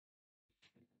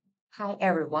Hi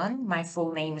everyone, my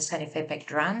full name is hanife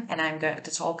Duran, and I'm going to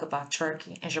talk about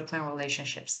Turkey and Japan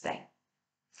relationships today.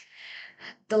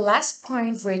 The last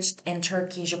point reached in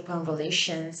Turkey-Japan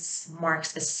relations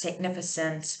marks a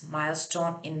significant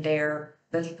milestone in their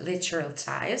bilateral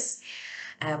ties.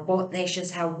 Both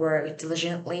nations have worked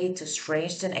diligently to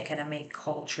strengthen economic,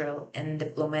 cultural, and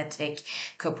diplomatic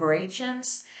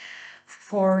cooperations,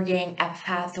 forging a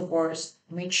path towards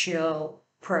mutual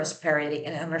prosperity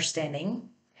and understanding.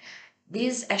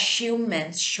 These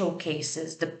achievements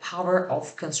showcases the power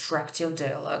of constructive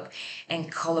dialogue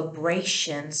and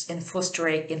collaborations in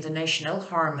fostering international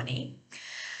harmony.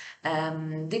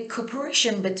 The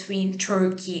cooperation between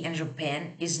Turkey and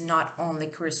Japan is not only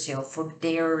crucial for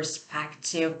their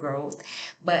respective growth,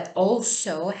 but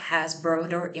also has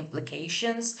broader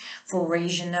implications for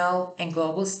regional and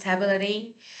global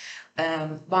stability.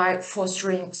 By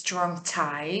fostering strong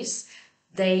ties,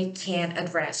 they can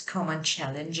address common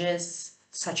challenges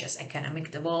such as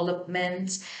economic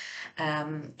development,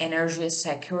 energy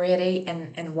security,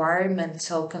 and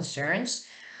environmental concerns.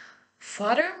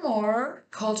 Furthermore,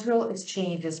 cultural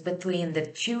exchanges between the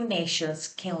two nations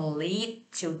can lead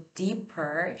to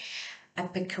deeper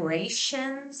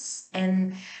appreciations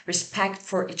and respect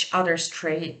for each other's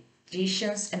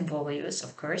traditions and values,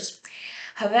 of course.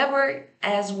 However,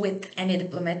 as with any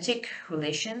diplomatic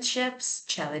relationships,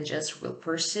 challenges will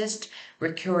persist,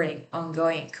 requiring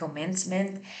ongoing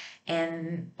commitment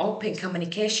and open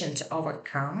communication to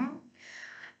overcome.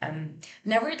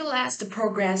 Nevertheless, the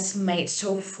progress made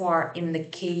so far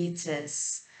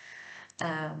indicates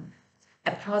um,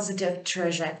 a positive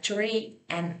trajectory,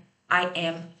 and I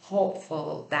am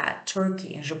hopeful that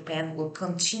Turkey and Japan will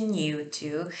continue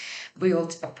to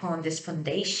build upon this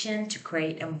foundation to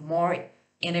create a more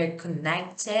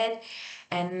interconnected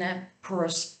and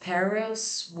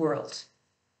prosperous world.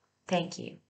 Thank you.